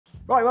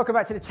Right, welcome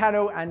back to the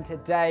channel, and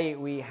today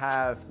we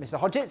have Mr.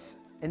 Hodgetts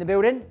in the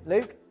building.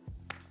 Luke,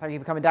 thank you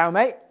for coming down,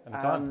 mate.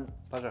 Anytime.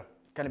 Pleasure.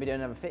 Going to be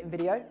doing another fitting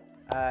video.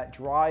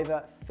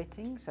 Driver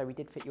fitting, so we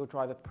did fit your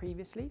driver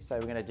previously, so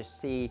we're going to just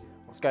see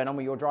what's going on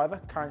with your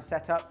driver, current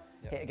setup,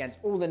 hit against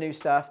all the new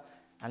stuff,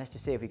 and let's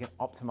just see if we can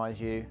optimize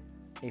you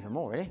even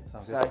more, really.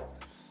 Sounds good.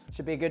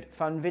 Should be a good,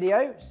 fun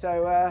video,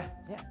 so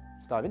yeah,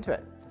 let's dive into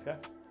it. Let's go.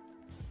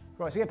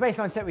 Right, so we get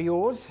baseline set with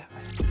yours.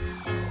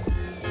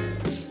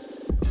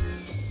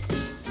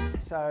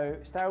 So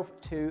Stealth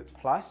 2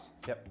 Plus,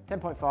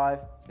 10.5,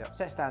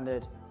 set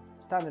standard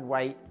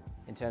weight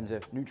in terms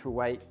of neutral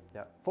weight,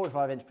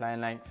 45-inch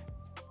playing length,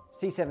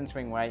 C7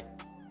 swing weight,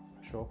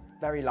 Sure.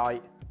 very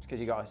light, it's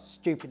because you got a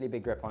stupidly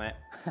big grip on it.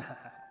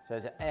 So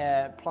it's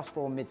a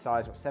 +4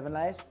 mid-size, what, 7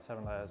 layers?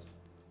 7 layers.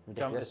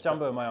 Ridiculous. It's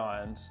jumbo in my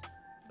irons,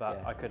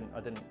 but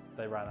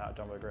they ran out of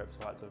jumbo grips,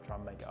 so I had to try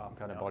and make it up.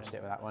 Kind of bodged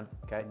it with that one.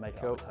 Okay,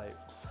 Make cool. it up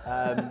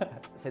with tape.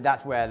 So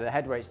that's where the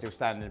head weight's still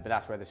standard, but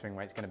that's where the swing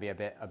weight's going to be a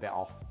bit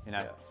off, you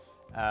know.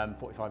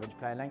 45-inch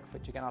playing length,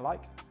 which again I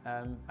like,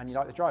 and you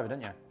like the driver,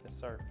 don't you? Yes,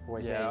 sir.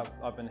 Always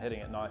I've been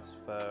hitting it nice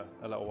for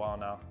a little while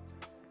now,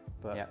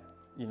 but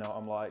you know what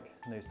I'm like,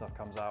 new stuff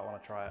comes out, I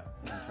want to try it.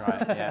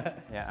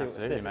 Yeah,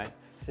 absolutely, mate.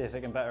 See if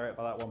it can better it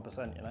by that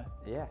 1%, you know?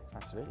 Yeah,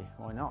 absolutely,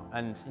 why not?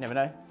 And you never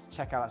know,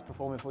 check how that's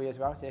performing for you as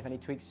well, see if any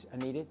tweaks are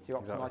needed to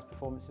optimise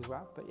performance as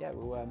well. But yeah,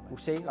 we'll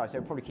see. Like I said,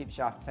 we'll probably keep the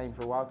shaft the same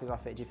for a while, because I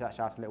fitted you for that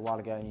shaft a little while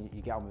ago and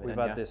you get on with it. We've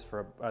had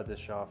this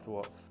shaft,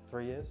 what,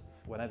 3 years?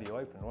 Whenever you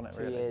opened, wasn't it,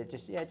 really? 2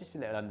 years, just a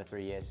little under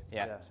 3 years.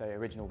 Yeah. So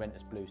original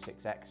Ventus Blue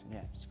 6X, and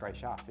yeah, it's a great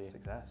shaft for you.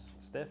 6S.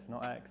 Stiff,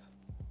 not X.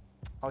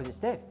 Oh, is it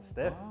stiff?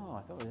 Stiff. Oh,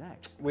 I thought it was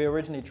X. We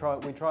originally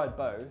tried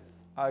both.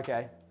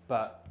 Okay.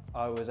 But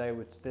I was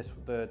able to,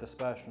 the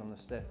dispersion on the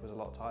stiff was a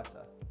lot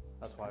tighter.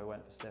 That's why we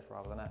went for stiff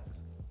rather than X.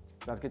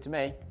 Sounds good to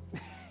me.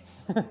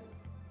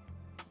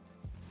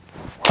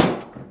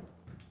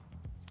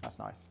 That's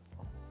nice.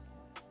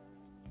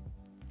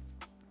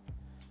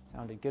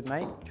 Sounded good,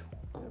 mate.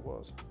 It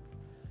was.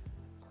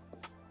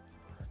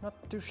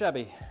 Not too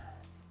shabby.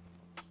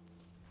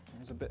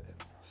 It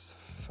was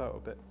felt a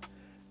bit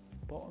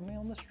bottomy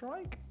on the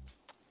strike.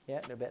 Yeah,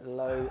 a little bit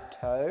low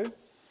toe.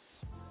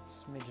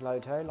 Smidge low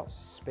toe, lots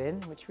of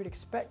spin, which we'd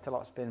expect a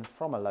lot of spin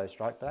from a low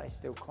strike, but that is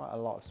still quite a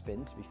lot of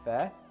spin, to be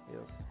fair.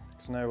 Yes.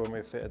 So now when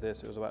we fitted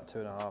this, it was about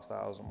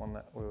 2,500, wasn't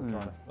it? We were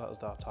trying to, that was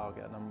our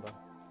target number.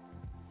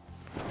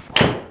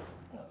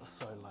 That was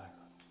so low.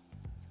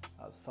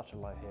 That was such a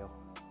low heel.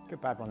 Good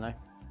bad one though.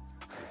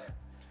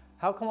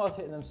 How come I was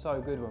hitting them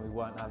so good when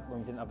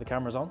we didn't have the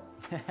cameras on?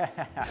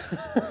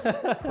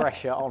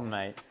 Pressure on,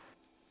 mate.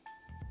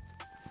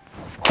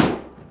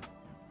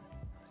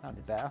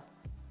 Sounded better.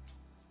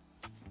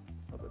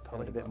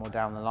 A bit more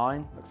down the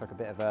line. Looks like a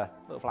bit of a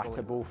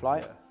flatter ball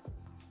flight. Yeah.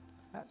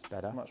 That's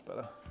better. Much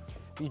better.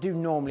 You do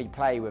normally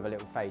play with a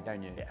little fade,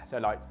 don't you? Yeah. So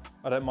like,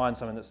 I don't mind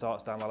something that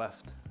starts down the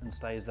left and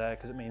stays there,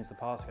 because it means the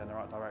pass going in the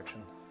right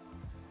direction.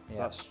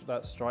 yeah.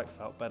 That strike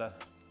felt better.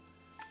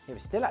 It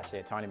was still actually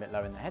a tiny bit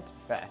low in the head, to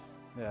be fair.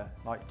 Yeah.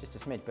 Like just a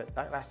smidge, but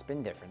that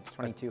spin difference,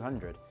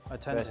 2,200. I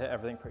tend to hit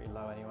everything pretty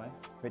low anyway.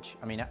 Which,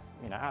 I mean,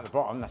 you know, at the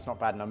bottom, that's not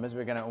bad numbers.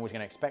 We're always going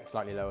to expect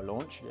slightly lower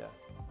launch. Yeah.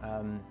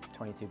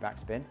 22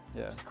 backspin.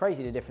 Yeah. It's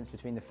crazy the difference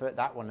between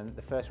that one and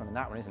the first one and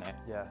that one, isn't it?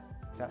 Yeah.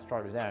 That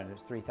strike was there and it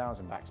was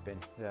 3,000 backspin.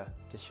 Yeah.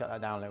 Just shut that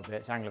down a little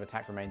bit. Its angle of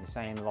attack remained the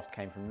same. The loft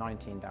came from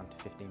 19 down to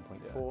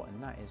 15.4,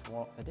 and that is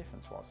what the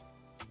difference was.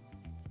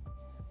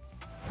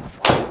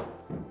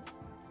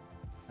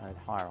 Sounded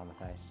higher on the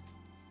face.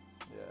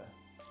 Yeah.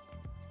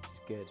 Which is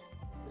good.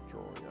 Bit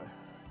drawy though.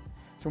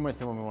 It's almost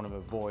the one we want to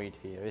avoid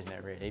for you, isn't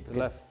it, really? The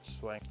left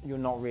swing. You're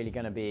not really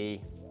going to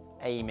be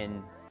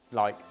aiming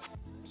like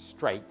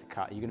straight to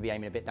cut. You're going to be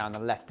aiming a bit down the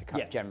left to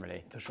cut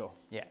generally. For sure.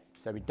 Yeah.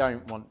 So we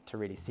don't want to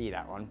really see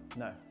that one.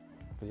 No.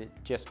 Because it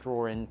just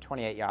drawing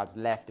 28 yards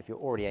left. If you're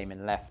already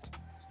aiming left,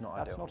 it's not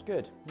ideal. That's not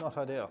good. Not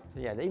ideal.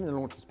 So yeah, even the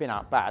launch and spin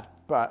aren't bad,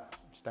 but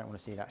just don't want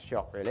to see that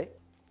shot really.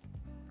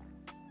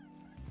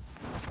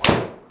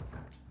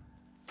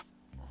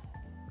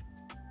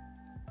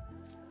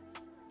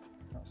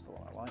 That's the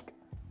one I like.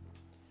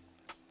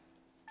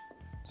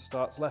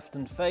 Starts left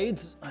and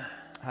fades.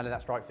 How did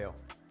that strike feel?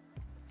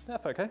 Yeah,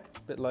 okay.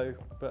 Bit low,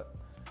 but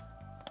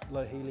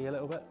low heely a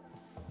little bit.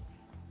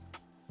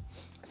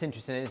 It's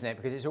interesting, isn't it?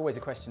 Because it's always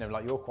a question of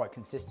like, you're quite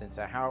consistent.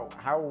 So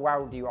how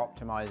well do you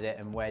optimize it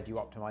and where do you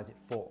optimize it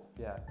for?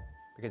 Yeah.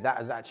 Because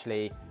that is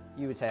actually,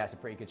 you would say that's a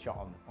pretty good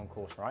shot on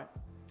course, right?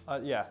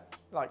 Yeah.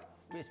 Like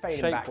it's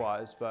fading back.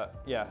 Shape-wise,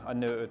 but yeah, I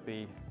knew it would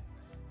be,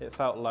 it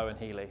felt low and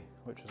heely,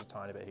 which was a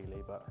tiny bit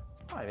heely, but.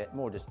 Tiny bit,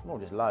 more just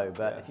low,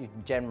 but if you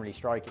generally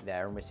strike it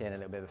there and we're seeing a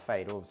little bit of a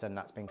fade, all of a sudden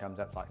that spin comes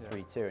up to like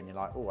 3-2 and you're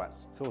like, oh,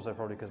 that's... It's also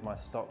probably because my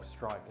stock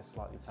strike is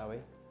slightly toey,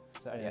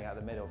 so anything out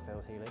the middle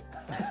feels heely.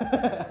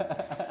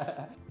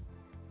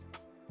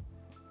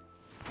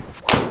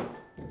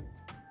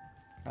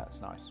 That's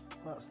nice.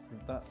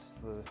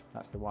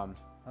 That's the one.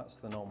 That's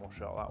the normal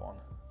shot, that one.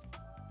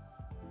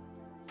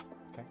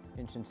 Okay,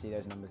 interesting to see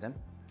those numbers then.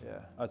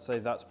 Yeah, I'd say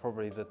that's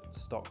probably the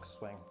stock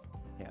swing.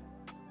 Yeah.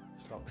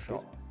 stock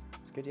shot.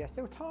 It's good, yeah,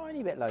 still a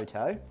tiny bit low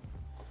toe.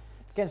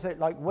 Again, so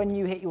like when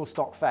you hit your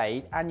stock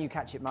fade and you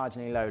catch it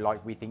marginally low,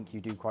 like we think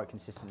you do quite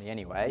consistently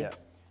anyway,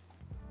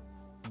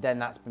 then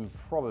that's been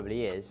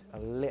probably is a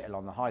little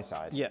on the high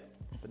side. Yeah.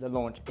 But the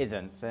launch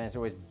isn't, so it's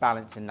always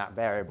balancing that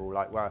variable.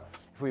 Like, well,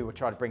 if we were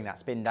trying to bring that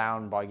spin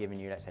down by giving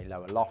you, let's say,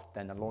 lower loft,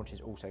 then the launch is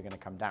also going to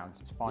come down.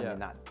 So it's finding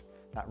that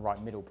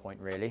right middle point,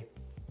 really.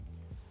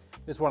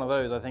 It's one of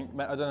those, I think,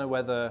 I don't know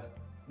whether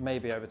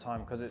maybe over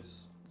time, because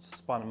it's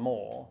spun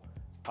more,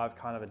 I've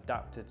kind of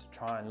adapted to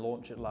try and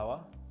launch it lower.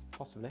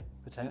 Possibly.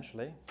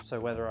 Potentially. Yeah. So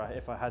whether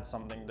if I had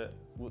something that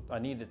I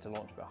needed to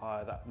launch a bit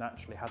higher that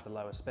naturally had the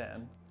lower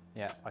spin,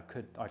 I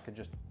could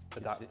just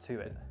adapt to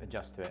it.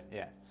 Adjust to it,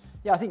 yeah.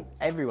 Yeah, I think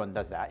everyone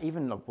does that.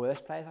 Even the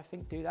worst players, I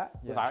think, do that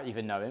without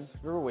even knowing.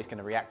 We're always going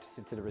to react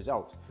to the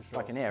results. Sure.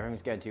 Like in here,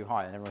 everyone's going too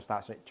high and everyone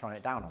starts trying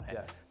it down on it.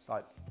 Yeah. It's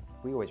like,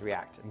 we always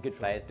react, and good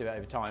players do it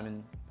over time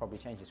and probably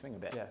change the swing a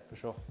bit. Yeah, for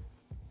sure.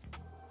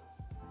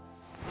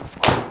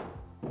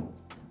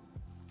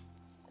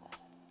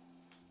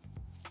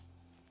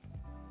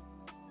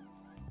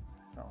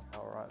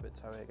 All right, a bit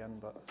toey again,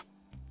 but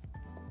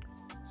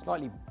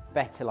slightly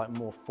better, like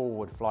more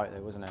forward flight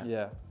though, wasn't it?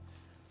 Yeah.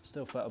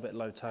 Still felt a bit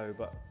low toe,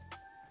 but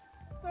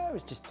no, it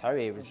was just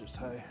toey. It was just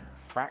toey.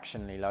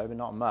 Fractionally low, but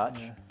not much.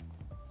 Yeah.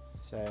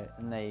 So,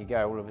 and there you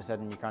go. All of a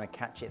sudden, you kind of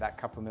catch it that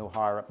couple mil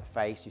higher up the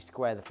face. You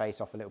square the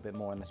face off a little bit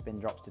more, and the spin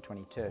drops to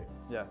 22.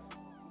 Yeah. It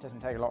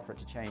doesn't take a lot for it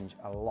to change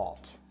a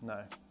lot.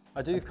 No.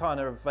 I do kind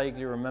of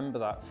vaguely remember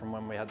that from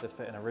when we had the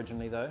fit in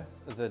originally, though.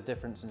 The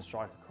difference in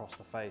strike across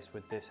the face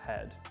with this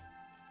head.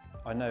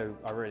 I know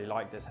I really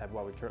like this head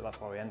while we drew it. That's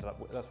why we ended up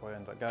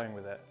going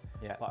with it.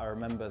 Yeah. But I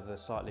remember the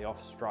slightly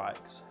off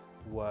strikes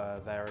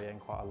were varying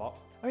quite a lot.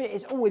 I mean,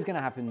 it's always going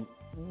to happen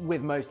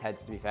with most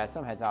heads, to be fair.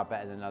 Some heads are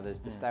better than others.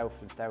 The Stealth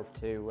and Stealth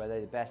 2 were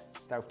they the best.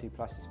 Stealth 2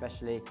 Plus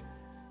especially.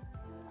 I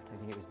don't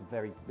think it was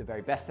the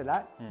very best of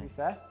that, to be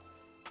fair.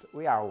 But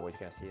we are always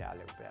going to see that a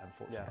little bit,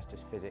 unfortunately. Yeah. It's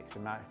just physics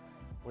and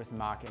this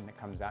marketing that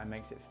comes out and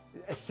makes it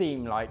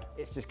seem like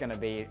it's just going to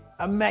be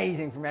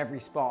amazing from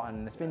every spot,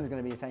 and the spin's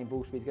going to be the same,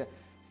 ball speed's going to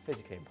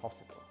physically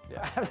impossible.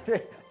 Yeah.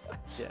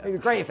 It'd be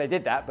great if they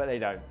did that, but they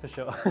don't. For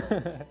sure.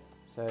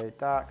 So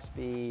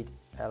DarkSpeed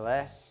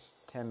LS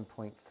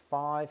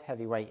 10.5,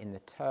 heavyweight in the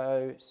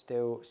toe,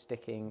 still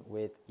sticking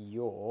with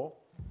your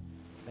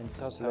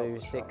Blue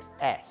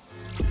 6S.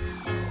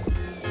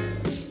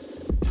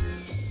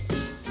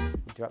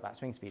 You drop that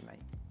swing speed,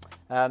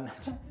 mate.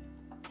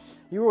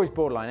 You're always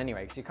borderline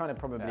anyway, because you're kind of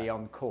probably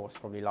on course,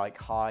 probably like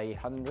high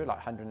 100, like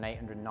 108,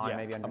 109,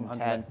 maybe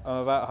 110. I'm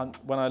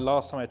about,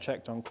 last time I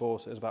checked on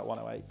course, it was about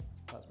 108.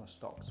 That's my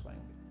stock swing.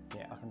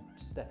 Yeah. I can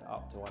step it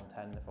up to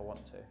 110 if I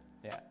want to.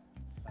 Yeah.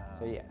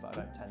 But I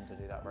don't tend to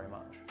do that very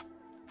much.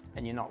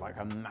 And you're not like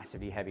a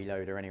massively heavy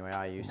loader anyway,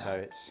 are you? No. So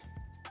it's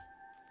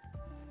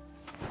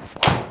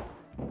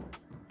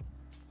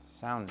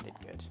sounded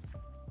good.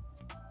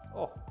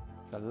 Oh,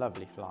 it's a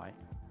lovely flight.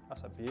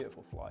 That's a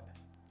beautiful flight.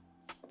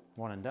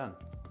 One and done.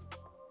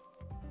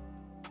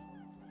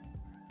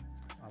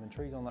 I'm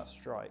intrigued on that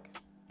strike.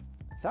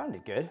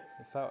 Sounded good.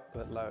 It felt a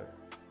bit low.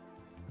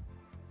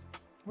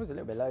 It was a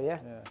little bit low, yeah.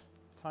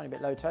 Tiny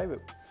bit low toe, but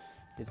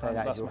did say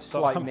that is your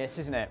slight slight miss,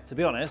 isn't it? To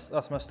be honest,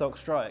 that's my stock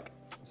strike.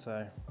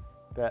 So,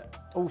 but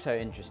also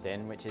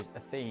interesting, which is a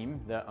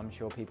theme that I'm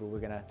sure people were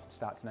going to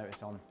start to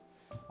notice on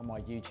my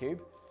YouTube,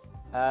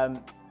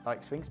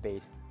 like swing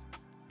speed.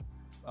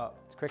 Oh,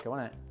 it's quicker,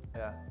 wasn't it?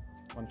 Yeah.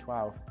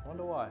 112. I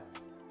wonder why.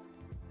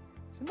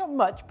 So not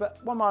much,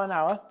 but 1 mile an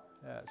hour.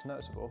 Yeah, it's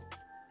noticeable.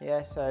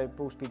 Yeah, so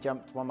ball speed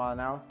jumped 1 mile an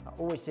hour. I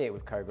always see it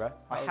with Cobra.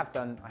 I have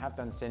done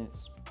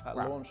since. That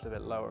launched a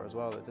bit lower as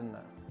well, didn't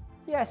it?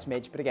 Yeah,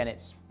 smidge, but again,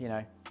 it's, you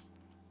know,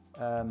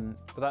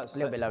 but that's a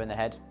little bit low in the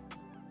head.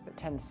 But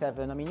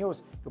 10.7, I mean, your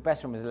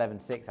best one was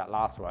 11.6, that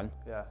last one.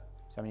 Yeah.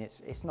 So, I mean,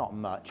 it's not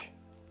much.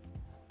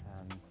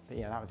 But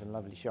yeah, that was a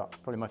lovely shot.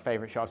 Probably my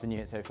favourite shot I've seen you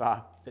hit so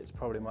far. It's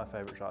probably my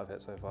favourite shot I've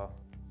hit so far.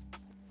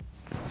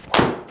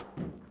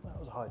 That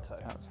was high toe.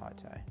 That was high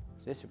toe.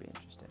 So this will be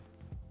interesting.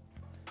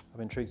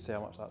 I'm intrigued to see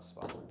how much that's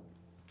spun.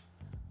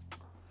 I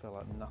feel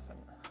like nothing.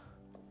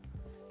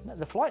 No,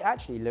 the flight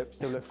actually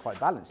still looked quite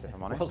balanced, if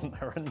I'm honest. It wasn't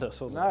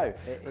horrendous, was it? No,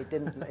 it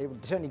didn't. It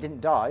certainly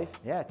didn't dive.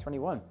 Yeah,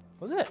 21.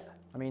 Was it?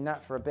 I mean,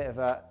 that for a bit of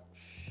a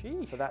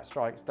for that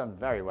strike, it's done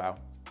very well.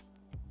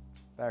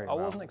 Very well.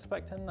 I wasn't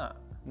expecting that.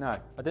 No.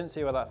 I didn't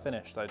see where that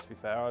finished, though, to be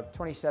fair.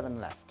 27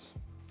 left.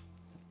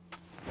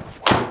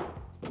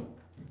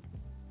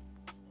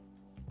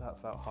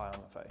 That felt high on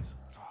the face.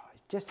 Oh,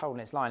 it's just holding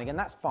its line. Again,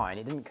 that's fine.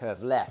 It didn't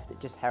curve left. It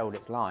just held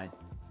its line.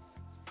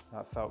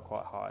 That felt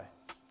quite high.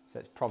 So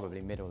it's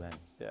probably middle then.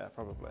 Yeah,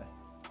 probably.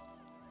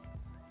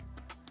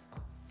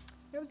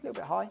 It was a little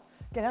bit high.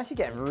 Again, actually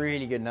getting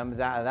really good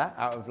numbers out of that,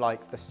 out of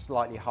like the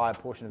slightly higher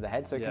portion of the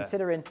head. So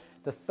considering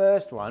the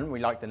first one, we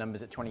liked the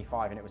numbers at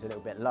 25 and it was a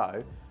little bit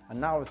low. And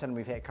now all of a sudden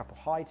we've hit a couple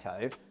high toe,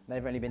 and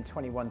they've only been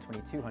 21,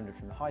 2200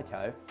 from the high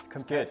toe.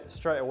 It's good.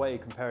 Straight away,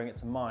 comparing it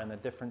to mine, the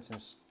difference in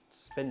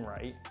spin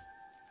rate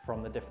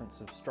from the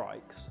difference of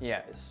strikes,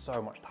 yeah, it's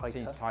so much tighter.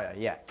 Seems tighter,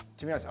 yeah.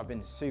 To be honest, I've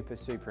been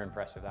super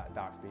impressed with that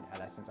DarkSpeed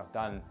LS since I've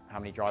done how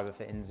many driver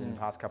fittings in the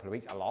past couple of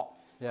weeks? A lot.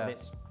 Yeah. And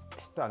it's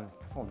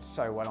performed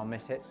so well on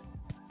miss hits.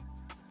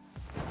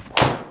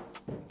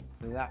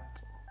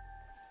 That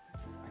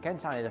again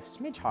sounded a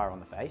smidge higher on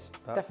the face.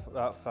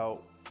 That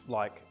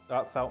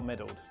felt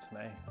middled to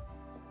me,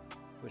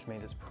 which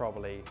means it's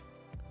probably.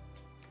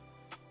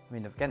 I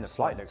mean, again, the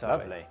flight looks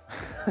lovely.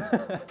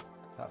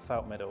 That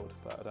felt middled,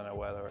 but I don't know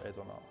whether it is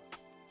or not.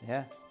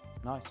 Yeah,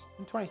 nice.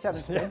 And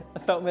 27 spin. Yeah,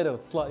 it felt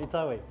middled, slightly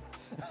toey.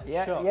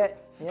 Yeah.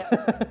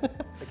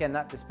 Again,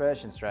 that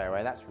dispersion straight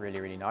away, that's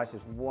really nice.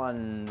 There's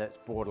one that's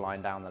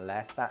borderline down the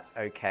left, that's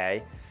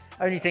okay.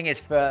 Only thing is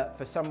for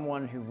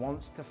someone who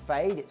wants to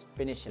fade, it's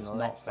finishing the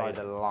left side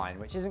of the line,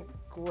 which isn't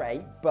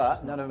great,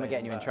 but none of them are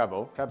getting you in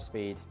trouble. Club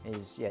speed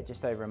is,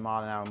 just over a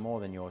mile an hour more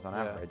than yours on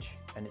average.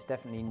 And it's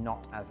definitely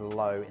not as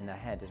low in the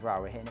head as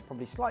well. We're hitting it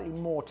probably slightly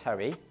more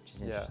toey, which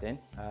is interesting.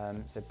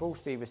 So ball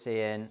speed we're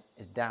seeing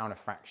is down a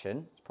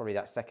fraction. It's probably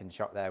that second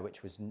shot there,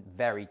 which was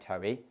very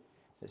toey,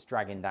 that's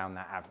dragging down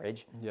that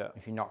average. Yeah.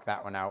 If you knock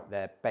that one out,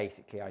 they're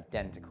basically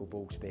identical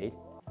ball speed.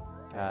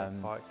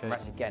 We're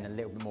actually getting a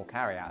little bit more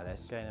carry out of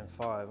this. Gaining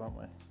 5, aren't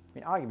we? I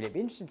mean, arguably, it'd be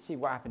interesting to see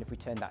what happened if we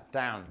turned that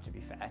down, to be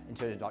fair,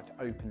 instead of like to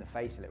open the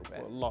face a little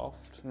bit. What,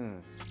 loft? I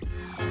mean,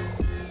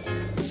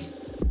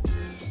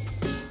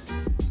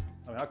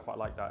 I quite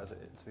like that,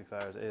 to be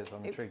fair, as it is.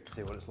 I'm intrigued to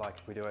see what it's like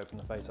if we do open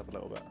the face up a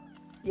little bit.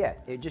 Yeah,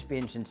 it'd just be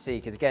interesting to see,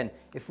 because again,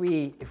 if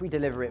we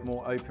deliver it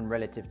more open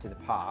relative to the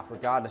path,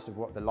 regardless of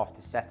what the loft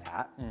is set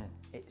at,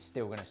 it's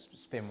still going to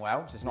spin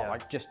well. So it's not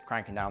like just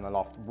cranking down the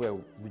loft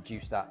will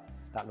reduce that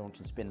launch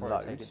and spin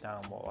loads. Take it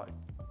down, what, like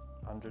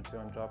 100,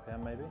 200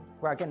 RPM maybe?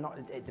 Well, again,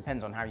 it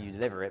depends on how you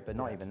deliver it, but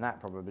not even that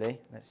probably.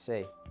 Let's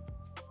see.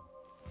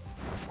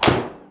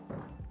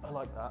 I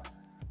like that.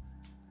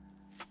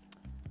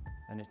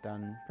 And it's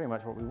done pretty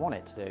much what we want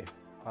it to do.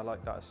 I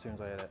like that as soon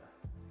as I hit it.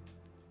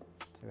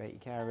 280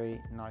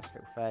 carry, nice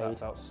little fade. That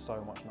felt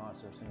so much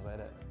nicer as soon as I hit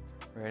it.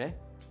 Really?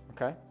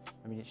 Okay.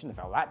 I mean, it shouldn't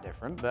have felt that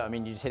different, but I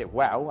mean, you just hit it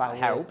well, that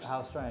helps.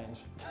 How strange.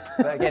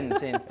 But again,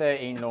 seeing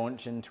 13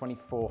 launch and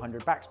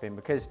 2400 backspin,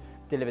 because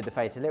delivered the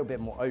face a little bit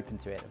more open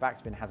to it, the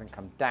backspin hasn't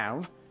come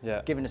down,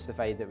 giving us the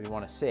fade that we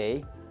want to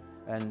see.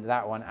 And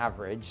that one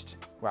averaged,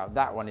 well,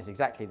 that one is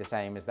exactly the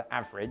same as the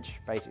average,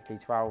 basically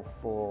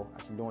 12.4,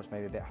 actually launched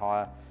maybe a bit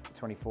higher,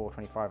 24,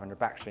 2500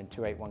 backspin,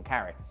 281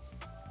 carry.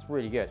 It's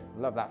really good.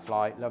 Love that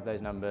flight, love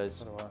those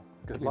numbers.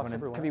 Good luck,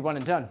 everyone. Could be one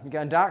and done. You're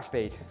going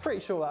DarkSpeed. Pretty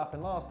sure that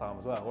happened last time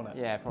as well, wasn't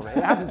it? Yeah, probably.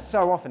 It happens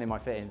so often in my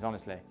fittings,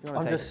 honestly.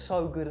 I'm just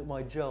so good at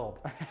my job.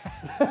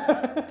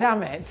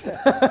 Damn it.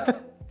 I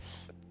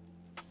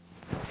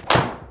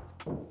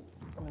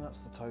mean, that's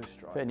the toe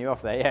strike. Putting you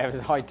off there, yeah, it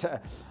was high toe,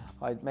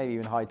 maybe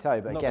even high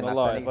toe, but again,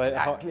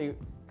 that's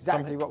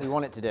exactly what we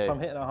want it to do. If I'm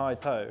hitting a high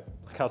toe,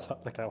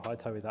 look how high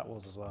toey that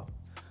was as well.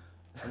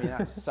 I mean,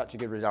 that's such a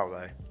good result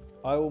though.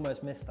 I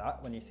almost missed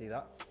that when you see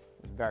that.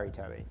 It's very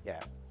toey, yeah.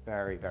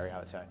 Very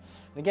out of toe.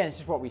 And again, this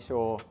is what we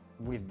saw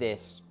with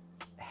this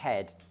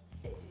head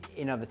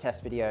in other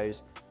test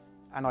videos,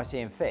 and I see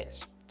him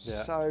fits.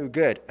 Yeah. So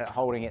good at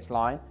holding its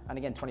line. And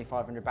again,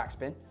 2500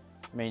 backspin.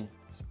 I mean,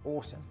 it's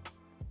awesome.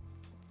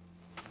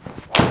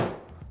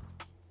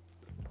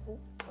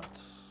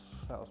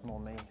 That was more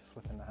me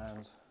flipping the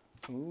hands.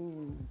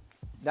 Ooh,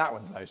 that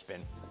one's low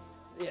spin.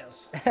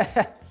 Yes.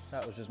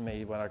 That was just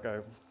me when I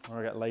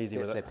get lazy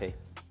with flippy. It.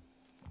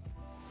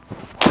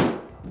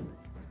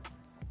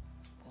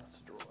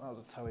 That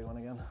was a toey one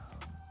again.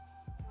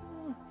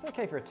 It's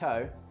okay for a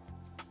toe.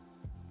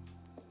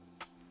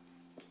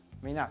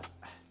 I mean, that's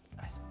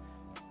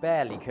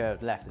barely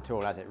curved left at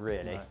all, has it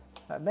really?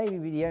 No. Maybe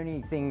the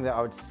only thing that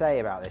I would say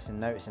about this and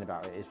noticing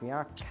about it is we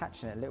are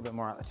catching it a little bit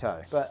more at the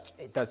toe, but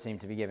it does seem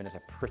to be giving us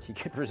a pretty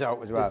good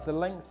result as well. Is the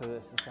length of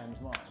this the same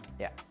as mine?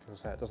 Yeah.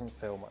 Because it doesn't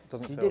feel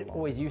much. You did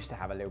always used to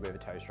have a little bit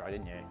of a toe stride,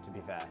 didn't you, to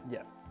be fair?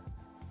 Yeah.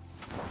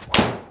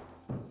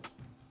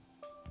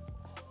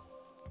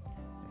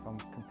 If I'm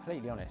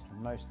completely honest,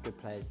 most good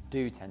players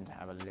do tend to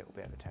have a little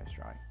bit of a toe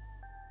strike.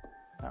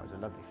 That was a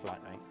lovely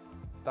flight, mate.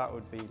 That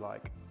would be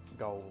like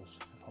goals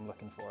if I'm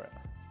looking for it.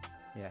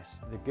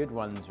 Yes, the good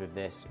ones with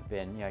this have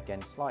been,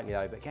 again, slightly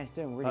low, but again, it's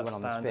doing really well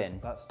on the spin.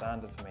 That's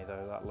standard for me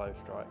though, that low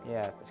strike.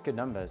 Yeah, it's good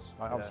numbers.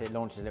 Obviously it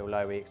launches a little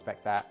low, we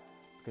expect that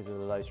because of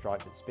the low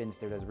strike, but spin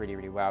still does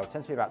really well. It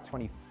tends to be about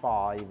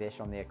 25-ish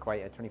on the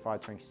equator,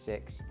 25,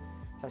 26. It's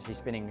actually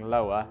spinning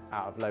lower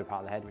out of low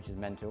part of the head, which is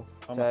mental.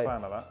 I'm a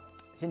fan of that.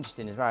 It's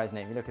interesting as well, isn't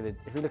it?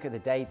 If we look at the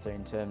data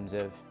in terms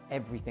of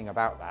everything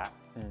about that,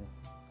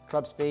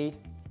 club speed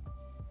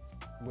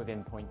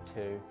within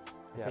 0.2,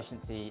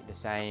 efficiency the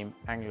same,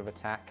 angle of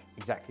attack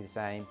exactly the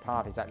same,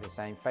 path exactly the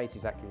same, face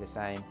exactly the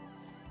same.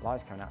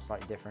 Lies coming out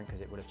slightly different because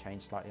it would have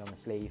changed slightly on the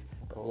sleeve,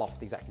 but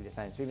loft exactly the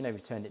same. So even though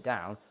we've turned it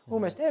down,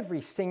 almost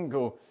every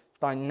single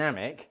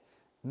dynamic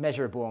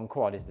measurable on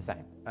quad is the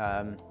same,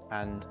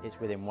 and it's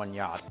within 1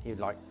 yard. You'd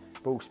like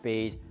ball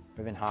speed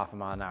within half a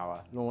mile an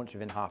hour, launch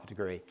within half a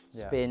degree,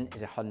 spin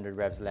is 100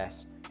 revs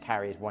less,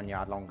 carry is 1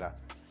 yard longer.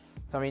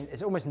 So I mean,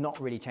 it's almost not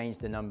really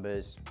changed the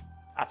numbers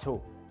at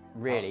all,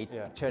 really,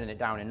 turning it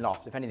down in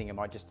loft. If anything, it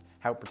might just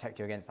help protect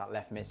you against that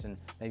left miss and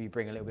maybe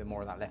bring a little bit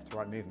more of that left to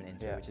right movement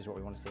into it, which is what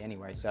we want to see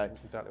anyway. So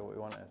that's exactly what we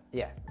wanted.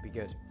 Yeah, it'd be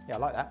good. Yeah, I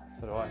like that.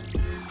 So do I.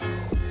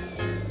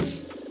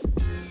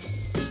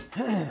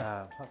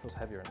 That feels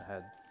heavier in the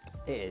head.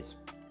 It is.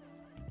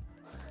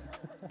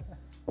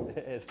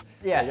 It is.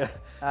 Yeah.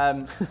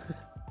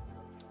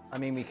 I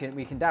mean, we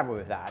can dabble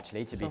with that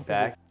actually, to be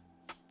fair.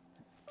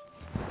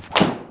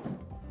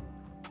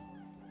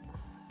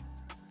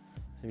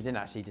 So we didn't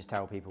actually just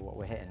tell people what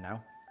we're hitting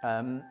now.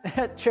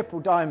 Triple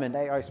diamond,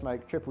 8i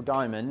smoke, triple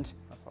diamond.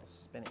 That felt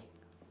spinny.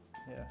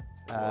 Yeah.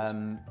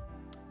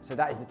 So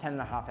that is the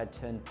 10.5 head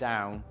turned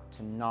down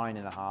to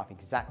 9.5,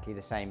 exactly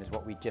the same as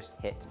what we just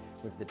hit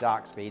with the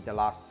DarkSpeed, the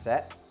last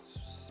set.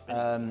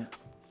 And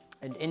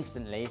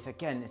instantly, so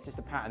again, it's just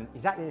a pattern,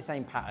 exactly the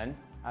same pattern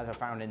as I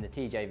found in the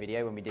TJ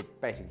video when we did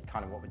basically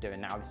kind of what we're doing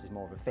now. This is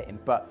more of a fitting,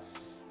 but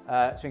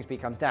swing speed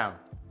comes down.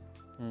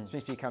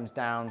 Swing speed comes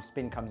down,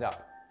 spin comes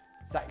up.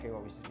 Exactly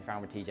what we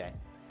found with TJ.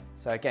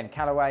 So again,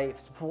 Callaway,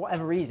 for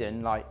whatever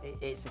reason, like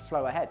it's a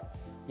slower head.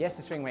 Yes,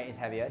 the swing weight is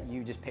heavier.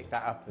 You just picked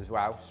that up as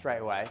well straight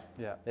away.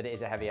 Yeah. That it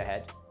is a heavier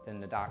head than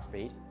the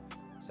DarkSpeed.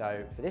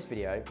 So for this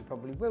video, we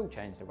probably will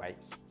change the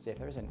weights, see if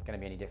there isn't going to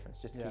be any difference,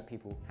 just to keep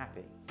people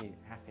happy,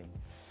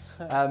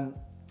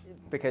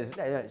 because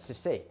let's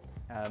just see.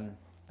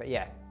 But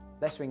yeah,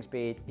 less swing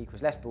speed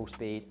equals less ball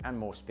speed and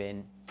more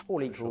spin,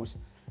 all equals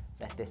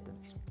less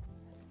distance.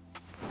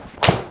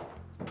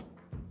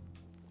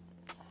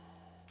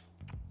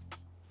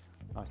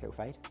 Nice little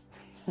fade.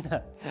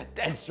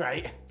 Dead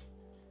straight.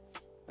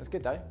 That's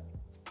good though.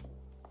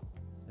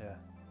 Yeah.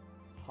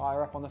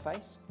 Higher up on the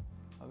face,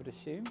 I would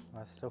assume.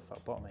 I still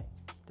felt bottomy.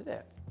 Did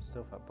it?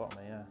 Still felt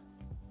bottomy,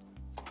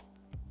 yeah.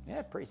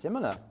 Yeah, pretty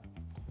similar.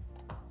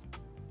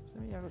 So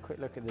let me have a quick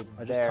look at the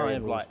I just kind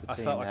of like, I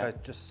felt there. like I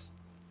just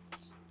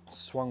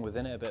swung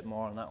within it a bit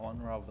more on that one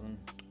rather than...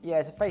 Yeah,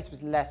 the face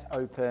was less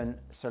open,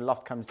 so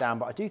loft comes down,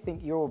 but I do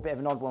think you're a bit of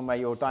an odd one where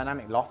your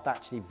dynamic loft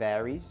actually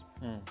varies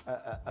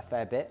a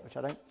fair bit, which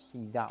I don't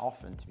see that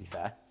often, to be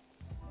fair.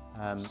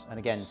 And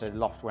again, so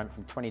loft went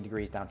from 20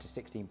 degrees down to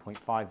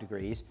 16.5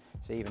 degrees.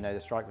 So even though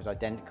the strike was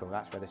identical,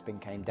 that's where the spin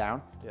came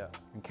down. Yeah.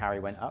 And carry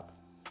went up,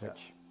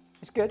 which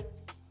is good.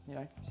 You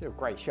know, still a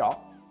great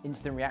shot.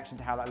 Instant reaction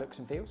to how that looks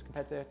and feels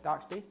compared to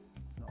DarkSpeed?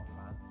 Not a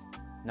fan.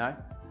 No?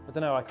 I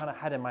don't know, I kind of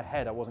had in my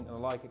head I wasn't going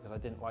to like it because I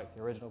didn't like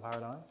the original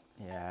paradigm.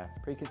 Yeah,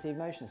 preconceived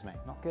notions, mate,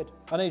 not good.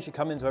 I know you should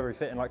come into every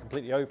fitting like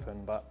completely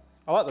open, but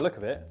I like the look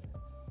of it,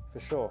 for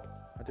sure.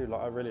 I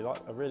really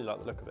like the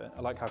look of it.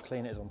 I like how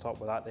clean it is on top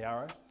without the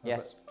arrow.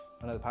 Yes.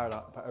 I know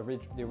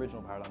the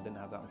original paradigm didn't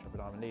have that much of a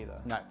diamond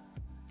either. No.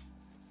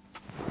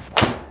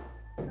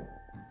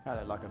 That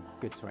looked like a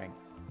good swing.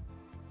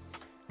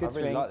 Good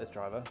swing. I really like this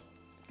driver.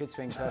 Good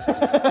swing, perfect.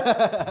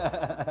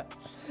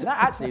 That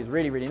actually is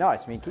really, really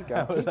nice. I mean, keep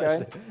going, keep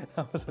going.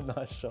 That was a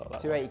nice shot.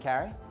 280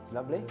 carry,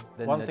 lovely.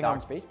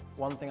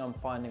 One thing I'm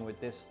finding with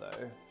this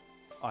though,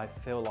 I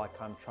feel like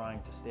I'm trying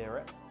to steer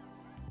it.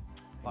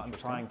 Like I'm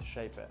trying to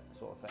shape it,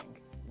 sort of thing.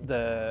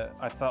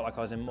 I felt like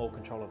I was in more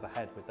control of the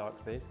head with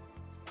DarkSpeed.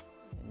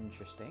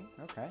 Interesting,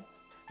 okay.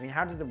 I mean,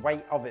 how does the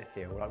weight of it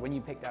feel? Like when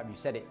you picked it up, you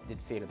said it did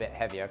feel a bit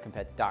heavier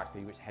compared to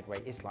DarkSpeed, which head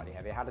weight is slightly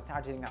heavier. How do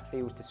you think that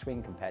feels to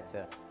swing compared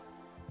to?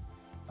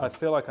 I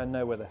feel like I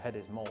know where the head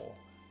is more,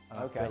 and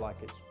I feel like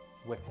it's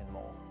whipping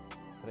more,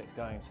 but it's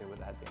going to with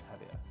the head being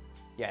heavier.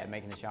 Yeah,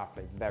 making the shaft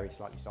blade very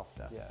slightly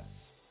softer. Yeah,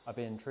 I'd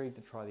be intrigued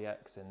to try the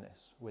X in this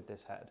with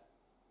this head.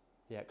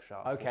 The X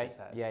shaft. Okay. With this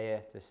head. Yeah,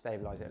 to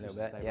stabilise it a little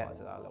bit. Stabilise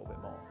it a little bit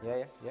more.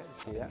 Yeah.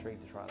 I'd be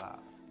intrigued to try that.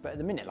 But at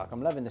the minute, like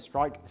I'm loving the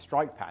strike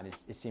pattern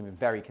is seeming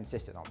very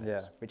consistent on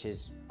this, which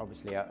is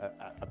obviously a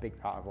big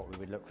part of what we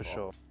would look for. For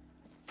sure.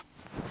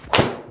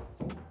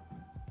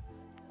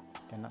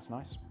 Again, that's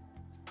nice.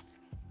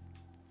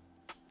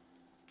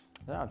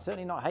 No, I'm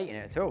certainly not hating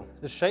it at all.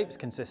 The shape's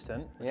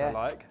consistent, which I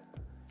like.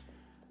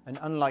 And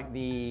unlike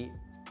the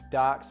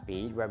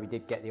DarkSpeed, where we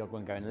did get the odd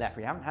one going left,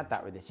 we haven't had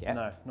that with this yet.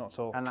 No, not at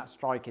all. And that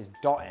strike is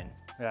dotting.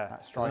 Yeah,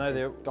 that strike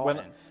is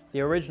dotting.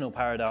 The original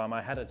paradigm,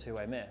 I had a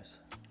two-way miss.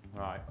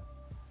 Right.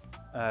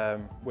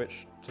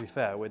 Which, to be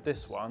fair, with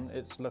this one,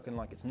 it's looking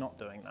like it's not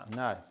doing that.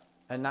 No,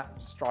 and that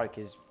strike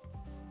is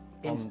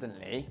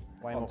instantly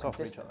way more top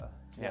consistent. of each other.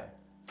 Yeah,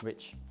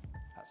 which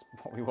that's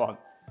what we want.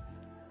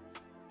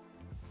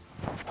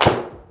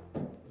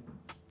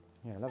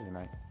 Yeah, lovely,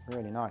 mate.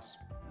 Really nice.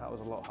 That was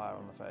a lot higher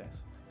on the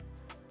face.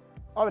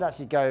 I would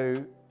actually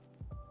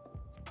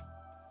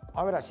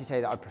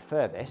say that I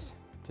prefer this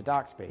to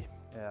DarkSpeed.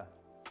 Yeah.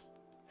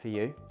 For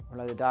you.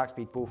 Although the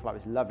DarkSpeed ball flight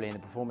was lovely and the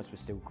performance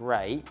was still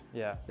great.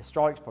 Yeah. The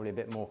strike's probably a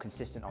bit more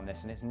consistent on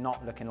this and it's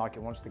not looking like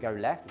it wants to go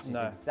left, which is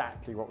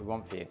exactly what we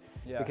want for you.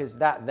 Yeah. Because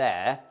that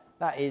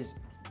is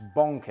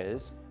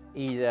bonkers.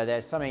 Either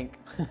there's something,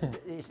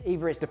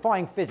 either it's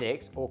defying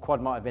physics or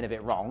quad might have been a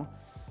bit wrong.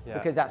 Yeah.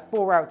 Because that's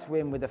 4 out to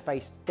win with the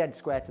face dead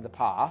square to the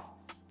path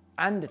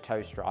and a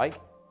toe strike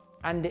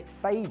and it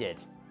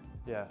faded.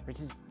 Yeah. Which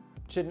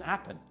shouldn't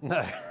happen.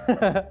 No.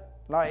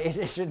 Like,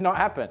 it should not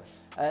happen.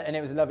 And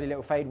it was a lovely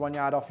little fade 1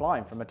 yard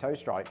offline from a toe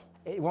strike.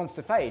 It wants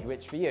to fade,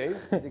 which for you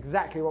is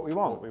exactly what we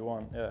want. What we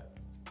want, yeah.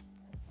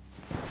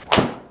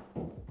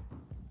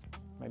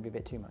 Maybe a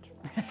bit too much.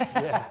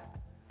 Yeah.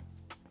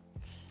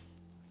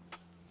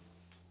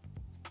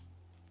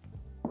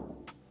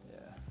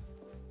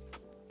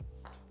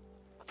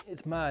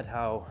 It's mad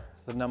how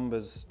the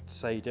numbers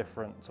say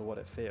different to what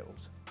it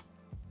feels.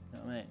 You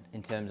know what I mean?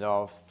 In terms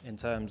of? In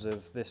terms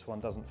of this one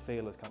doesn't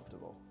feel as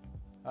comfortable.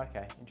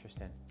 Okay,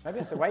 interesting. Maybe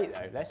it's the weight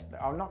though.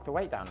 I'll knock the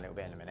weight down a little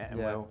bit in a minute, and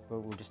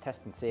we'll just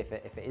test and see if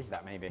it is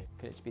that maybe.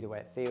 Could it just be the way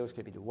it feels? Could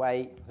it be the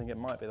weight? I think it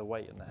might be the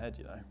weight in the head,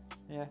 you know.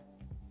 Yeah.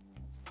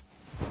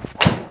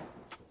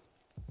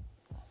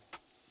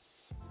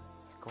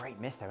 Great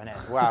miss though, isn't it?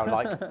 Wow,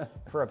 like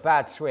for a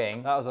bad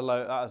swing. That was a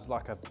low. That was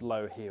like a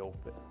low heel.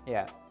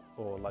 Yeah.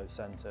 Or low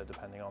centre,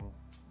 depending on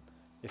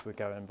if we're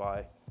going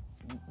by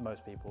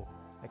most people.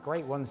 They're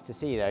great ones to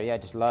see though. Yeah,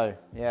 just low.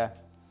 Yeah.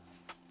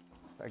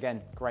 But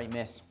again, great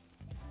miss.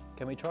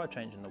 Can we try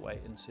changing the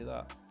weight and see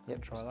that?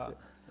 Yep, try that.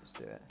 Let's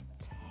do it.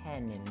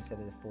 10 instead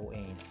of the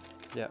 14.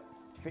 Yeah.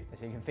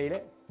 So you can feel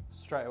it?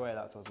 Straight away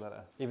that feels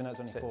better. Even though it's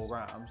only 4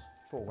 grams.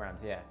 4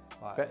 grams, yeah.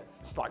 Like, but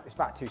it's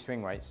about 2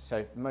 swing weights,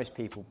 so most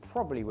people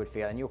probably would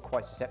feel it, and you're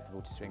quite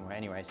susceptible to swing weight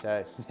anyway,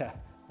 so. Yeah.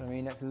 I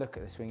mean, let's look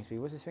at the swing speed.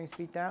 Was the swing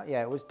speed down?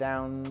 Yeah, it was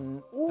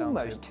down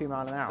almost 2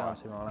 miles an hour. Down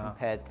 2 miles an hour.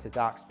 Compared to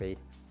DarkSpeed.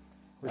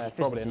 Which is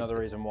probably another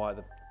reason why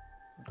the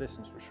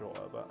distance was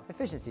shorter, but.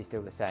 Efficiency is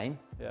still the same.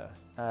 Yeah.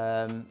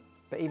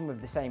 But even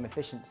with the same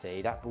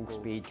efficiency, that ball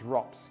speed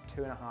drops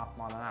 2.5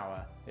 miles an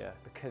hour. Yeah.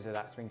 Because of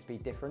that swing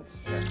speed difference.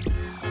 Yeah.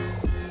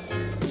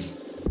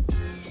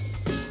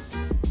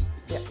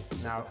 Yeah.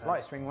 Now,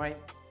 light swing weight.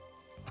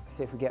 Let's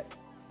see if we get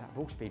that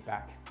ball speed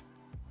back.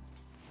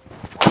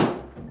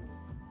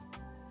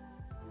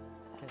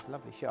 Okay, it's a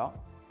lovely shot.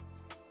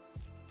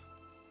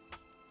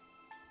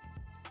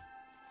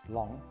 It's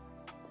long.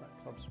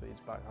 Club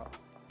speed's back up.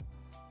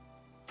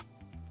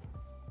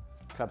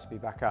 Club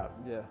speed back up.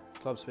 Yeah,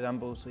 club speed and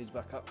ball speed's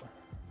back up.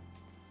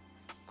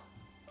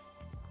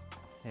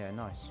 Yeah,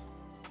 nice.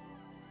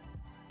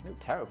 Look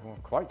terrible,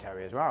 quite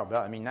terrible as well,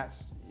 but I mean, it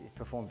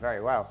performed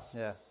very well.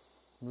 Yeah.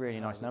 Really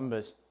nice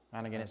numbers.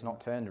 And again, it's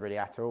not turned really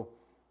at all.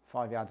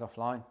 5 yards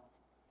offline.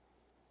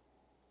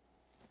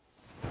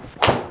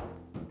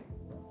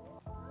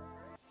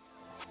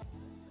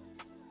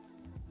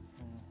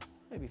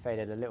 Maybe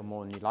faded a little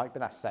more than you'd like, but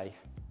that's safe.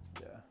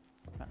 Yeah.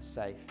 That's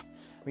safe.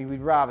 I mean,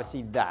 we'd rather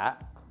see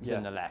that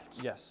than the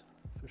left. Yes,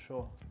 for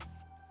sure.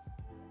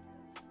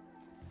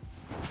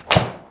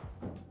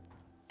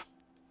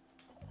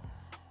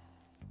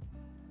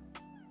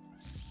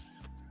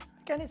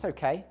 Again, it's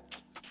okay.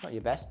 Not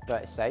your best,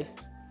 but it's safe.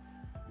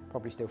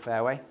 Probably still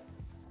fairway.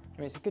 I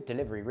mean, it's a good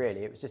delivery,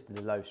 really. It was just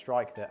the low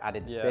strike that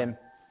added the spin.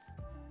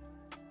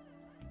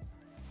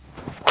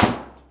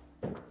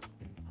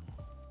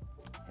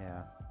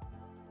 Yeah.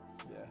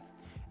 Yeah.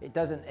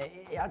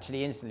 It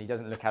actually instantly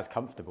doesn't look as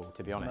comfortable,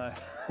 to be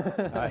honest.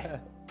 No. Right?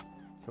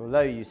 So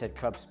although you said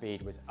club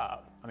speed was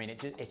up, I mean,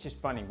 it's just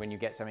funny when you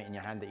get something in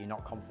your hand that you're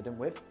not confident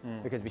with,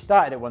 because we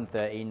started at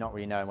 130, not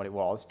really knowing what it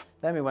was.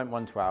 Then we went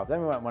 112, then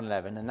we went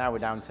 111, and now we're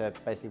down to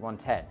basically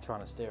 110. Trying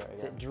to steer it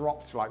again. So it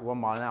dropped like 1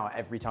 mile an hour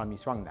every time you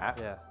swung that.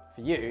 Yeah.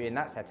 For you, in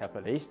that setup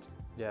at least,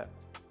 yeah,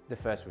 the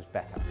first was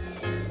better.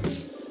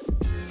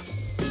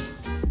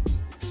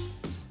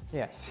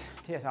 Yes,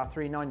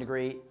 TSR3, 9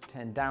 degree,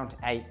 10 down to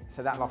 8.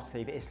 So that loft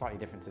sleeve is slightly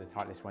different to the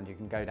Titleist one. You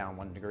can go down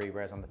 1 degree,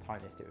 whereas on the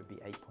Titleist it would be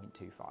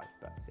 8.25.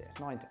 But yeah, it's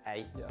 9 to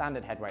 8,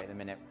 standard head weight at the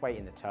minute, weight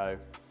in the toe.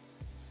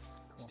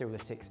 Cool. Still the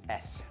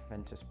 6S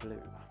Ventus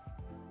Blue.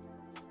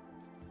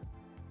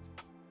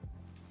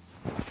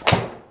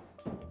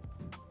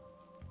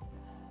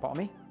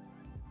 Bottomy?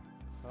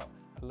 Felt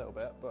a little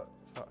bit, but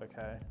felt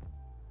okay.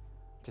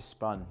 Just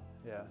spun.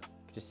 Yeah. You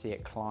could just see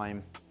it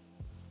climb.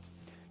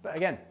 But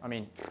again, I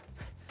mean,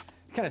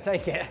 gonna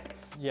take it.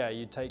 Yeah,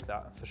 you'd take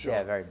that for sure.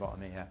 Yeah, very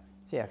bottomy, yeah.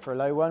 So yeah, for a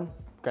low one,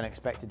 gonna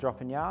expect a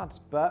drop in yards,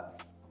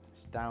 but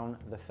it's down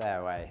the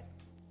fairway.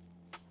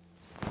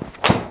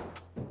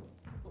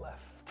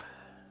 Left.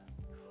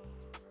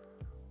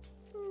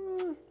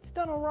 It's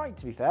done all right,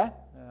 to be fair.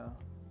 Yeah.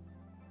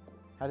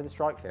 How did the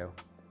strike feel?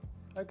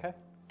 Okay.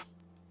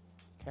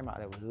 Came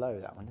out a little low,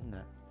 that one, didn't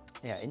it?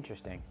 Yeah,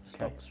 interesting.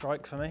 Stop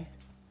strike for me.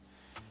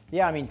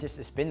 Yeah, I mean, just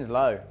the spin's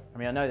low. I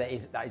mean, I know that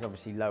is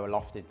obviously lower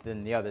lofted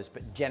than the others,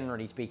 but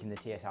generally speaking, the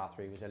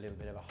TSR3 was a little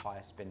bit of a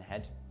higher spin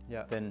head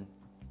than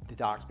the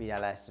DarkSpeed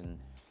LS and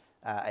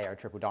AO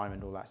Triple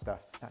Diamond, all that stuff.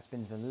 That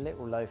spin's a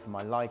little low for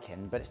my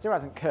liking, but it still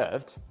hasn't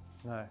curved.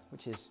 No.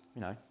 Which is, you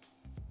know,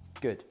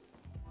 good.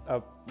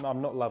 I'm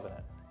not loving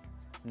it.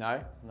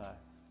 No? No.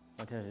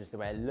 In terms of just the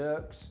way it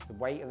looks, the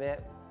weight of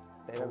it,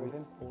 bit of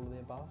everything? All of the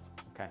above.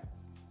 Okay.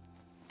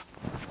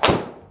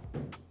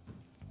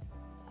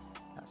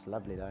 That's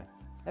lovely though.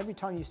 Every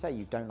time you say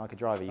you don't like a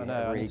driver, you hit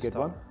a really good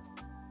one.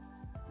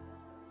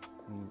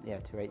 Yeah,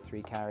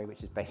 283 carry,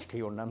 which is basically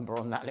your number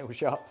on that little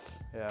shot.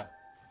 Yeah.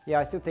 Yeah,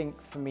 I still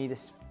think for me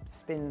this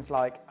spin's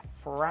like a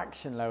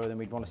fraction lower than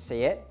we'd want to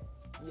see it.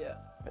 Yeah.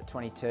 at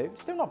 22.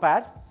 Still not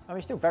bad. I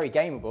mean, still very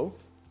gameable.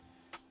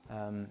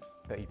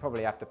 But you'd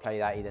probably have to play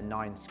that either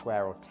 9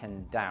 square or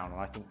 10 down. And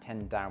I think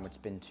 10 down would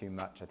spin too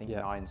much. I think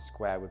 9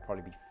 square would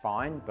probably be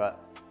fine, but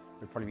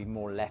would probably be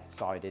more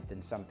left-sided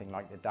than something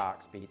like the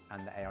DarkSpeed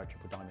and the AI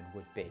Triple Diamond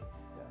would be.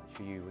 Which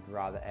for you would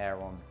rather err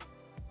on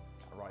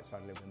the right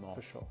side a little bit more.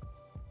 For sure.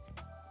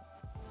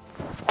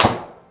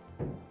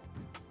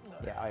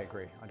 Yeah, I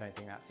agree. I don't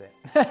think that's it.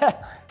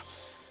 Yeah,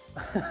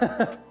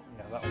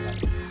 that was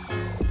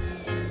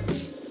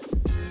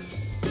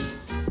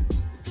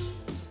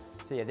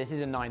So yeah, this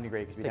is a 9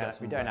 degree because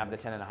we don't have the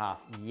 10.5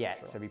 yet.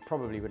 Sure. So we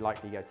probably would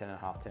likely go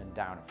 10.5, turn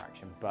down a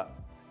fraction, but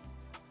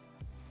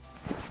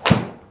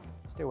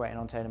still waiting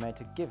on Taylormade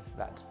to give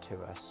that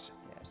to us.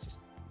 Yeah, it's just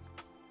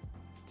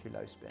too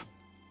low spin.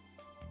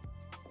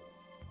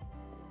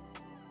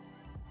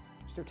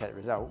 Still take the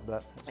result,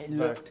 but it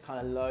looked kind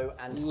of low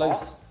and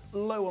hot.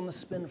 Low on the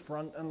spin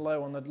front and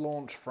low on the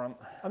launch front.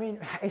 I mean,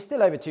 it's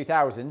still over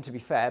 2,000 to be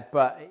fair,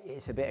 but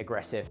it's a bit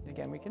aggressive.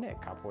 Again, we can hit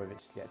a couple of it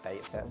just to get a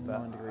data set, but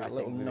I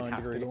think we would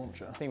have to,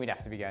 launcher. I think we'd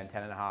have to be going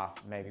 10.5,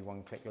 maybe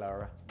 1 click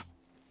lower.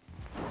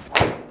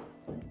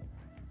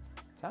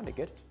 Sounded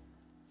good.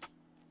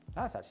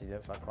 That actually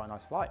looks like quite a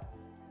nice flight.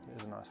 It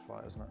is a nice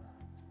flight, isn't it?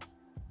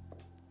 I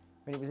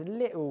mean, it was a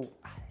little,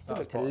 it still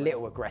looked a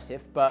little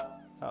aggressive,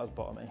 but that was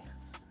bottomy.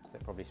 So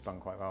it probably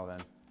spun quite well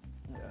then.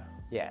 Yeah.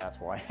 Yeah, that's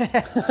why.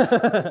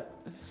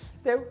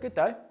 Still good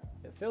though.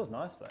 It feels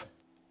nice though.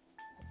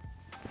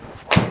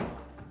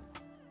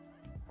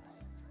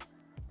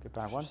 Good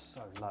bad one.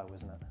 So low,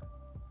 isn't it?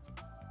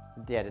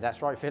 Yeah, did that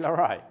strike feel all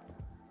right? I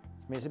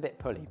mean, it's a bit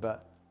pulley,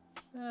 but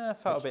yeah, it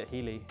felt a bit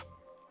heely.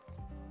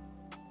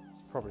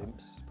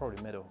 It's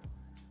probably middle.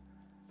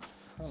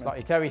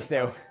 Slightly toey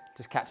still,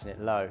 just catching it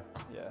low.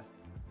 Yeah.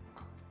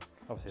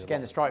 Obviously. Again,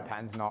 the strike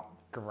pattern's not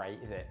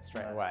great, is it?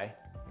 Straight away.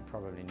 You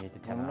probably need the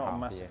 10.5. I'm not a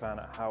massive fan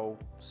of how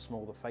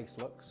small the face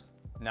looks.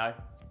 No,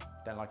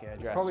 don't like it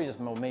addressed. It's probably just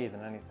more me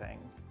than anything.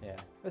 Yeah.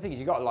 The thing is,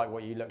 you've got to like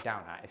what you look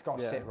down at. It's got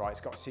to sit right, it's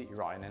got to suit you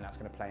right, and then that's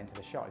going to play into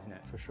the shot, isn't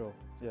it? For sure.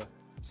 Yeah.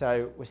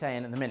 So we're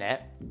saying at the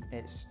minute,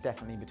 it's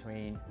definitely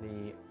between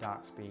the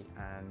DarkSpeed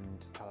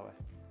and Callaway,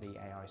 the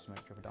AI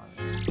Smoke Triple Diamond.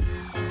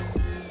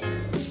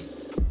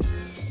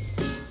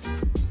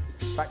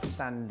 Back to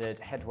standard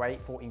head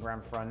weight, 14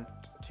 gram front,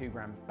 2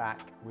 gram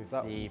back with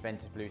the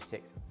Ventus Blue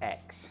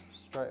 6X.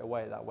 Straight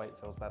away, that weight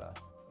feels better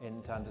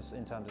in terms of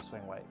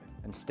swing weight.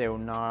 And still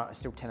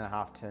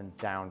 10.5 turned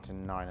down to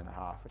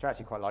 9.5, which I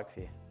actually quite like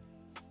for you.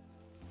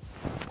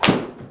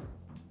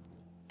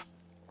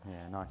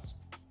 Yeah, nice.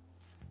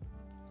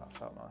 That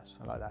felt nice.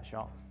 I like that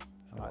shot.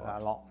 I like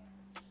that a lot.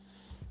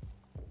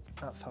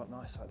 That felt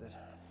nice, I did.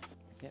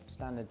 Yep,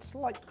 standard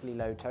slightly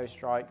low toe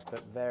strikes,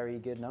 but very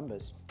good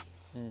numbers.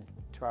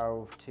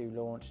 12, 2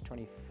 launch,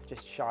 20,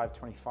 just shy of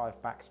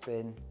 25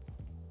 backspin.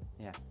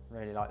 Yeah,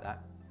 really like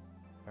that.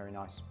 Very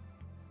nice.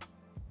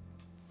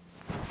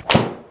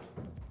 Ooh,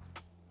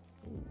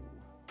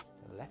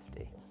 it's a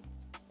lefty.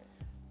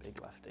 Big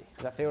lefty.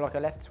 Does that feel like a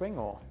left swing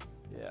or?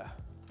 Yeah.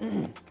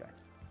 Okay.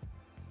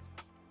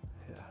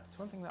 Yeah. It's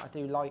one thing that I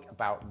do like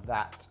about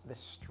that. The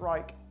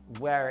strike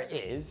where it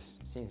is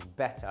seems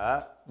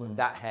better with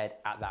that head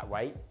at that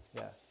weight.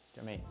 Yeah.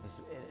 Do you know what I mean?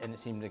 And it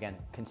seems, again,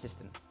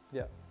 consistent.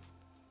 Yeah.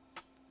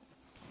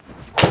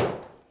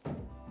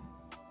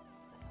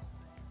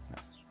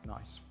 That's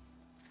nice.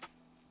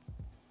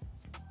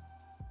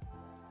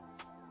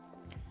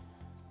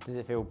 Does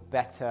it feel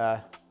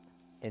better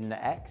in the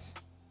X?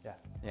 Yeah.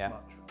 Yeah.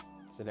 Much.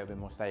 It's a little bit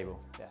more stable.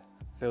 Yeah.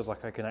 Feels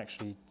like I can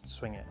actually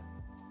swing it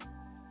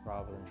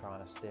rather than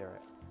trying to steer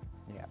it.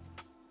 Yeah.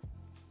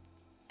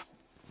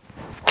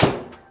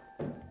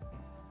 Yeah,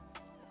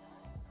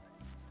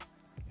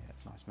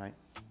 it's nice, mate.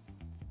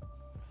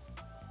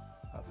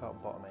 That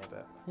felt bottomy a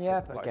bit.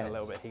 Yeah, but like again, a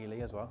little bit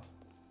heely as well.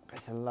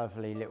 It's a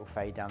lovely little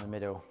fade down the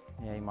middle.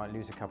 Yeah, you might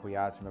lose a couple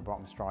yards from a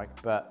bottom strike,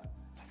 but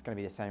it's going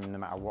to be the same no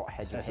matter what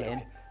head you're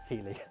hitting.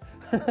 Heely.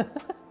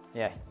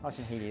 Yeah, nice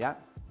and heely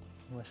that.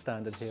 My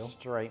standard heel.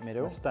 Straight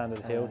middle. My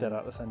standard heel, dead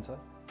out the centre.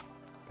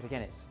 But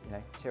again, it's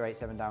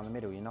 287 down the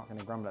middle. You're not going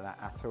to grumble at that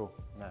at all.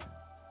 No.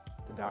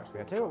 The DarkSpeed.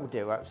 I'll tell you what we'll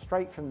do.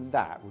 Straight from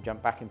that, we'll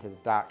jump back into the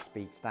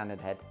DarkSpeed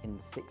standard head in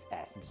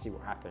 6S and just see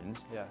what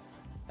happens. Yeah.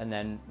 And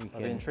then we can.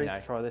 I'd be intrigued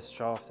to try this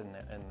shaft in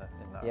that as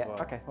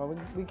well. Okay. Well,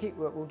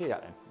 we'll do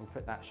that then. We'll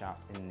put that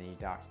shaft in the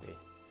DarkSpeed.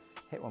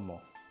 Hit one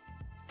more.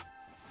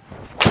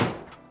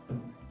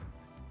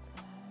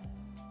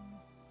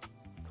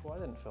 Cool. I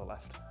didn't feel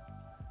left.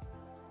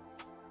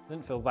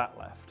 Didn't feel that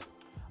left.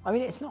 I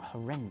mean, it's not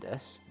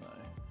horrendous. No.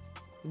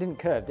 It didn't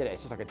curve, did it?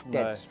 It's just like a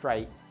dead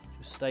straight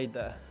Just stayed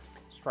there.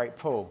 straight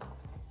pull.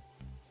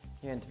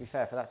 Yeah, and to be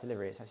fair, for that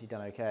delivery, it's actually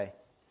done okay.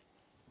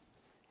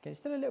 Okay, it's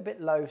still a little bit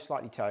low,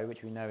 slightly toe,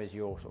 which we know is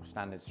your sort of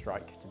standard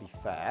strike, to be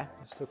fair.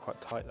 They're still quite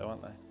tight though,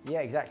 aren't they? Yeah,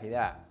 exactly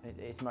that.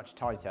 It's much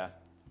tighter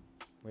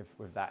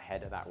with that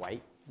head at that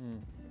weight,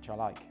 which I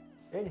like.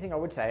 The only thing I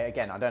would say,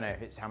 again, I don't know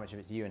if it's how much of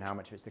it's you and how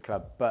much of it's the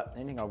club, but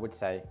the only thing I would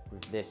say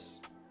with this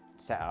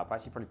setup, I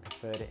actually probably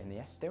preferred it in the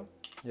S still.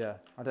 Yeah.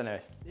 I don't know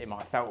if it might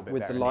have felt a bit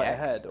with better the in lighter X.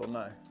 head or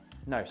no?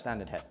 No,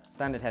 standard head.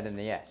 Standard head in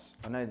the S.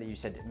 I know that you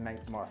said it might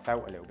have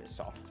felt a little bit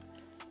soft,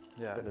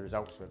 but the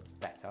results were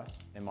better,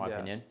 in my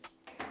opinion.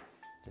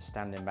 Just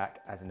standing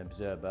back as an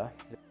observer.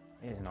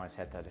 It is a nice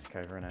head though, this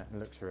Cobra, isn't it? It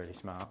looks really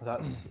smart.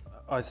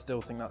 I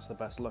still think that's the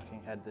best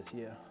looking head this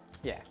year.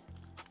 Yeah,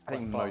 I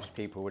think most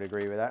people would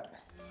agree with that.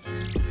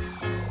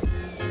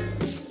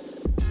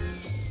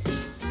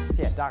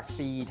 So yeah,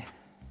 DarkSpeed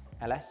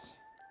LS,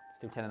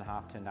 still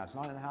 10.5, turned down to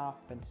 9.5,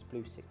 Ventus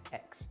Blue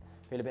 6X.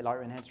 Feel a bit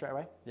lighter in the head straight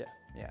away? Yeah.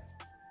 Yeah.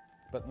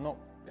 But not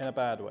in a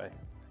bad way.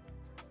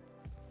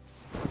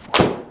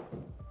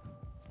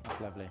 That's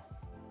lovely.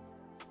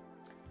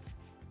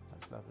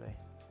 That's lovely.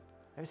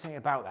 There was something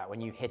about that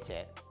when you hit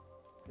it.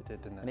 It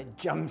did, didn't it? And it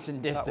jumps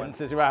in distance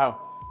as well.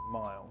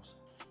 Miles.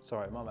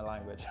 Sorry, mind my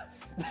language.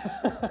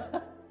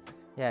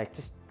 Yeah,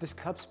 just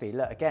club speed.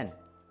 Look, again,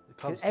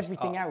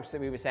 everything else that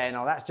we were saying,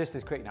 oh, that's just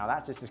as quick now,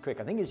 that's just as quick.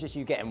 I think it's just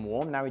you getting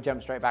warm. Now we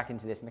jump straight back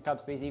into this, and the club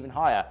speed's even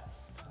higher.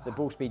 The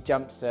ball speed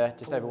jumps to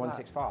just over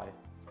 165.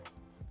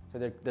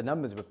 So the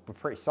numbers were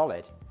pretty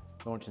solid,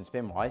 launch and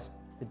spin-wise.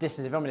 The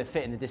distance, if I'm going to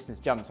fit in the distance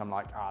jumps, I'm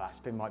like, oh, that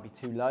spin might be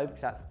too low,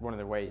 because that's one of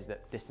the ways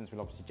that distance will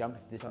obviously jump.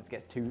 If the distance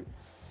gets too,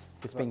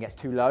 if the spin gets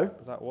too low.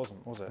 But that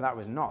wasn't, was it? That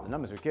was not. The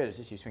numbers were good. It's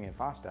just you swinging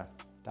faster.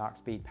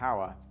 DarkSpeed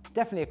power.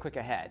 Definitely a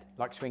quicker head,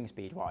 like swing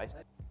speed-wise.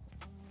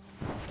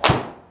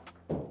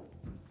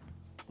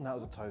 That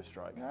was a toe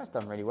strike. Yeah, that's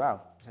done really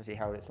well. It's actually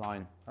held its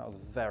line. That was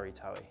very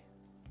toey.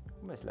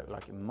 Almost looked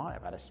like it might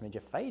have had a smidge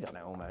of fade on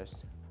it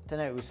almost. I don't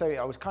know, it was so,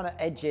 I was kind of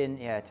edging,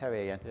 yeah,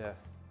 toey again.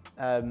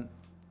 Yeah.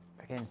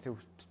 Again, still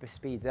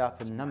speeds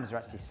up and the numbers are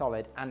actually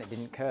solid and it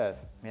didn't curve.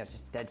 I mean, it's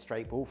just dead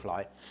straight ball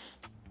flight.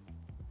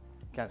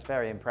 Again, it's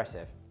very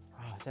impressive.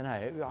 Oh, I don't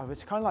know, I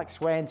was kind of like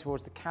swaying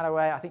towards the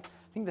Callaway. I think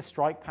the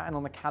strike pattern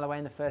on the Callaway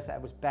in the first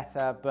set was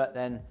better, but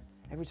then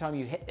every time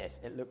you hit this,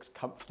 it looks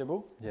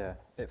comfortable. Yeah,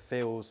 it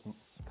feels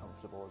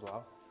comfortable as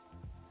well.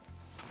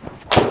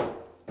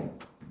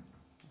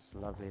 It's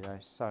lovely though,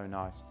 so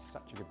nice.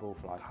 Such a good ball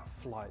flight. That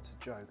flight's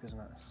a joke, isn't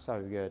it?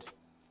 So good.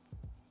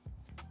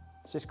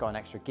 It's just got an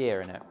extra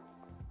gear in it.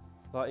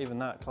 Like even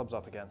that, club's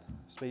up again.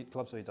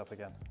 Club speed's up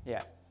again.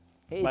 Yeah.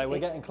 Mate, we're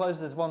getting close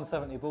to this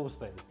 170 ball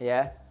speed.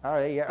 Yeah.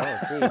 Oh, yeah.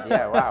 Oh, geez.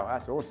 Yeah. Wow.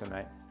 That's awesome,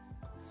 mate.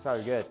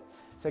 So good.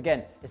 So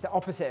again, it's the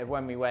opposite of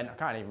when we went. I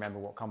can't even remember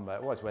what combo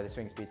it was where the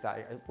swing speed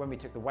started. When we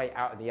took the weight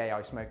out of the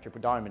AI Smoke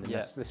Triple Diamond,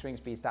 and the swing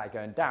speed started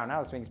going down.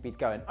 Now the swing speed's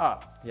going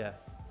up. Yeah.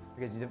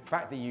 Because the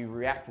fact that you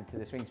reacted to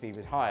the swing speed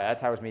was higher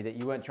tells me that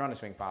you weren't trying to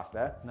swing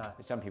faster. No.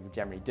 Which some people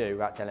generally do,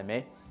 without telling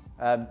me.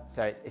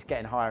 So it's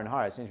getting higher and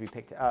higher as soon as we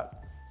picked it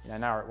up. You know,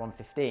 now we're at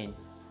 115.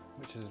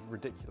 Which is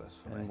ridiculous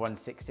for me. And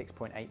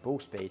 166.8 ball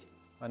speed.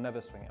 I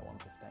never swing at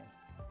 115.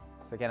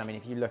 So again, I mean,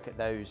 if you look at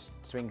those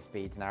swing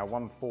speeds now,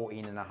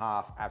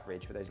 114.5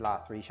 average for those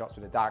last 3 shots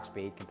with the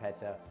DarkSpeed compared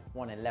to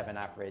 111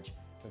 average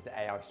with the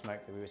AI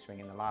Smoke that we were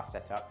swinging the last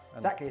setup.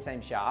 Exactly the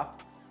same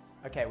shaft.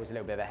 Okay, it was a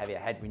little bit of a heavier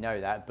head, we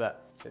know that,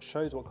 but it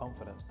shows what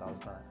confidence does,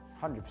 doesn't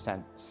it?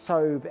 100%.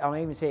 So,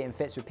 I even see it in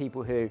fits with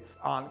people who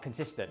aren't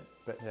consistent,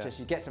 but just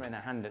you get something in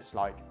their hand that's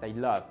like they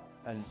love,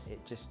 and it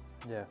just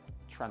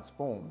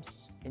transforms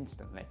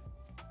instantly.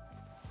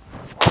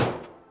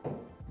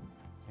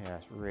 Yeah,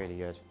 it's really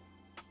good.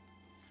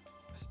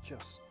 It's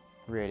just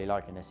really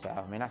liking this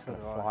setup. I mean, that's going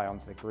to fly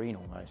onto the green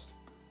almost.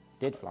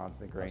 Did fly onto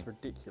the green. That's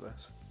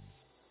ridiculous.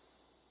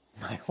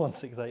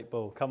 168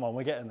 ball. Come on,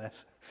 we're getting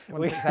this.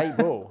 168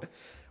 ball.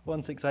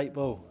 168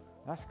 ball.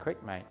 That's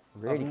quick, mate.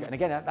 Really quick. And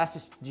again,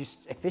 that's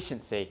just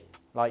efficiency.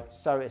 Like,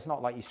 so it's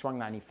not like you swung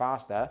that any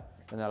faster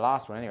than the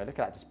last one. Anyway, look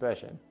at that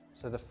dispersion.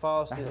 So the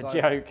fastest. That's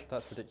a joke.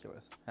 That's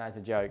ridiculous. That's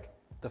a joke.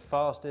 The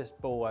fastest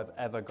ball I've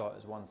ever got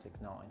is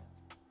 169.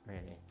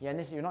 Really? Yeah, and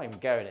this, you're not even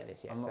going at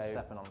this yet. I'm not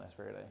stepping on this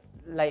really.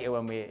 Later,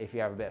 if you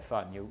have a bit of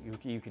fun,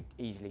 you could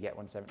easily get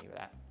 170 with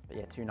that. But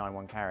yeah,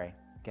 291 carry.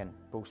 Again,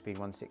 ball speed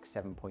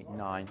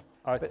 167.9.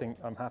 I think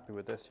I'm happy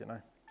with this, you know.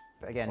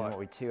 But again, what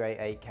we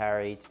 288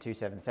 carry to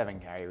 277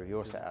 carry with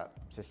your setup.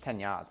 So it's 10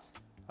 yards.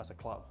 That's a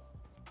club.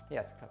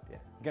 Yeah, it's a club. Yeah,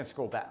 you're going to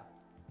score better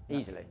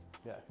easily.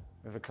 Yeah.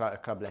 With a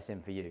club less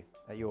in for you.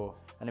 And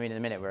I mean, in a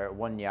minute we're at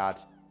 1 yard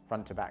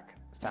front to back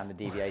standard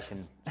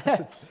deviation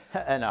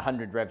and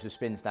 100 revs of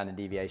spin standard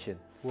deviation.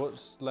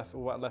 What's left?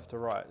 What left to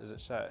right? Does it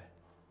say?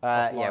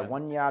 Yeah,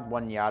 1 yard,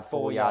 1 yard,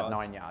 4 yard,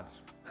 9 yards.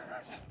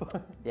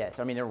 Yeah,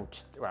 so I mean, they're all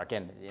just, well,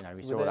 again, you know,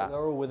 we saw that. They're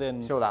all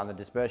within. Saw that on the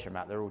dispersion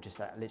map. They're all just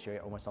literally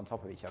almost on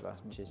top of each other,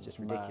 which is just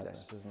ridiculous,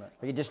 madness, isn't it?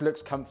 But it just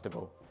looks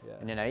comfortable. Yeah.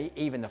 And you know,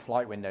 even the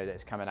flight window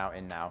that's coming out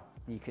in now,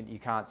 you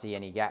can't see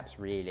any gaps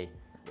really.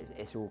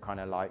 It's all kind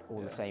of like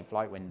all the same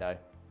flight window.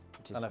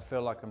 And I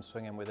feel like I'm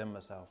swinging within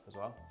myself as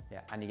well.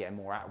 Yeah, and you're getting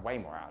way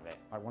more out of it.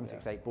 Like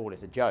 168 ball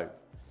is a joke.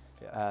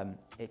 Yeah.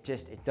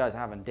 It does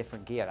have a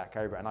different gear, that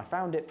Cobra, and I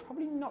found it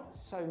probably not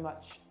so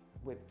much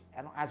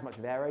not as much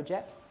with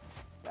Aerojet.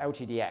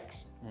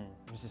 LTDX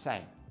was the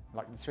same.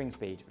 Like the swing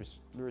speed was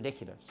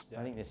ridiculous.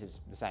 Yeah. I think this is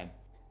the same.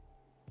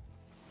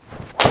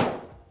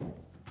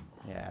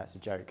 Yeah, that's a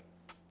joke.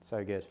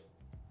 So good.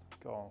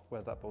 Go on,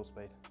 where's that ball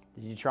speed?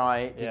 Did you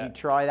try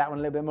that one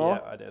a little bit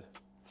more? Yeah, I did.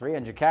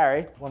 300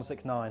 carry.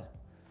 169.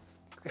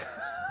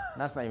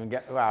 That's not even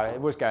well, it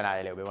was going out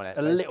a little bit, wasn't it?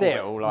 A But little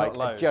still, bit, like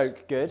not a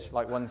joke good,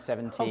 like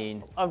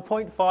 117. I'm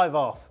 0.5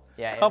 off.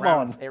 Yeah, Come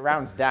on. It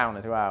rounds down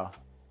as well.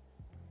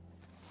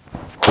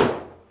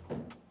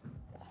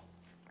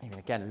 Even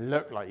again,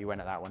 looked like you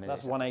went at that one.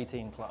 That's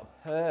 118 club.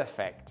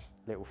 Perfect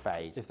little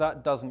fade. If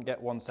that doesn't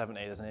get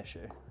 170, there's an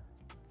issue.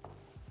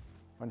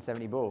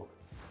 170 ball.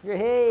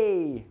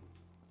 Yay!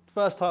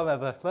 First time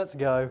ever. Let's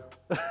go.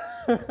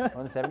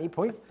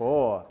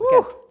 170.4.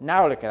 Again,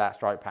 now look at that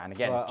strike pattern.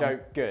 Again, Right,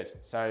 joke good.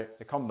 So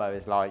the combo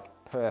is like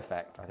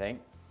perfect, I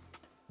think.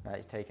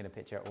 He's taken a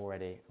picture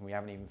already, and we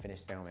haven't even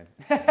finished filming.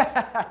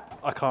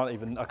 I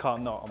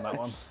can't not on that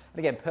one. And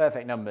again,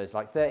 perfect numbers,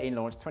 like 13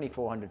 launch,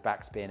 2400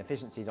 backspin,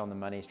 efficiency's on the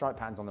money, strike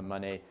pattern's on the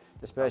money,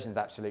 dispersion's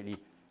absolutely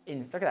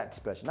look at that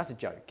dispersion, that's a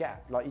joke.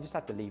 Like, you just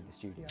have to leave the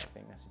studio, I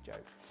think that's a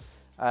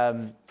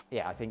joke.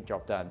 Yeah, I think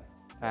job done.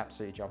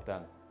 Absolutely job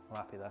done. I'm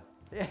happy there.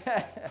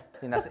 Yeah. I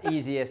think that's the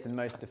easiest and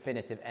most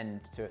definitive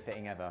end to a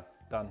fitting ever.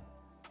 Done.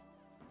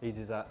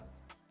 Easy as that.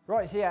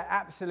 Right, so yeah,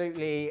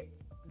 absolutely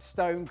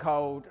stone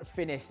cold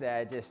finish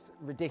there, just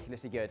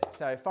ridiculously good.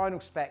 So final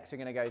specs are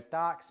going to go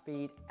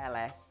DarkSpeed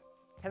LS,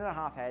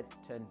 10.5 head,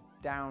 turned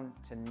down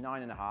to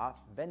 9.5,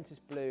 Ventus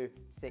Blue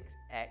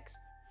 6X,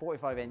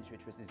 45 inch,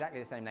 which was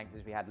exactly the same length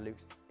as we had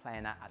Luke's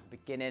playing at the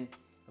beginning.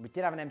 And we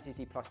did have an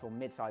MCC Plus 4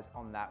 mid-size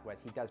on that, whereas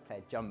he does play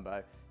a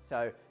jumbo.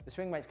 So the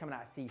swing weight's coming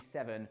out at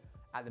C7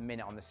 at the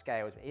minute on the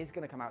scales, but it is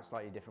going to come out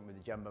slightly different with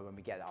the jumbo when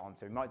we get that on.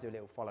 So we might do a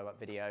little follow-up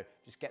video,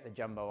 just get the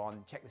jumbo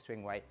on, check the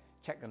swing weight,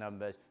 check the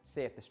numbers,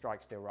 see if the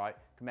strike's still right.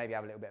 Can maybe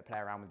have a little bit of play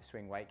around with the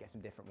swing weight, get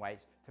some different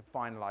weights to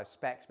finalize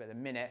specs. But at the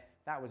minute,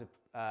 that was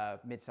a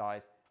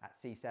mid-size at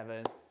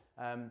C7.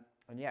 And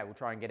yeah, we'll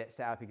try and get it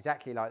set up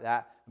exactly like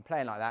that and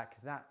playing like that,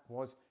 because that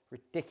was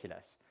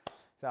ridiculous.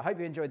 So I hope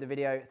you enjoyed the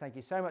video. Thank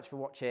you so much for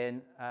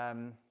watching. Yeah,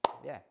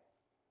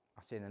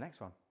 I'll see you in the next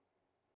one.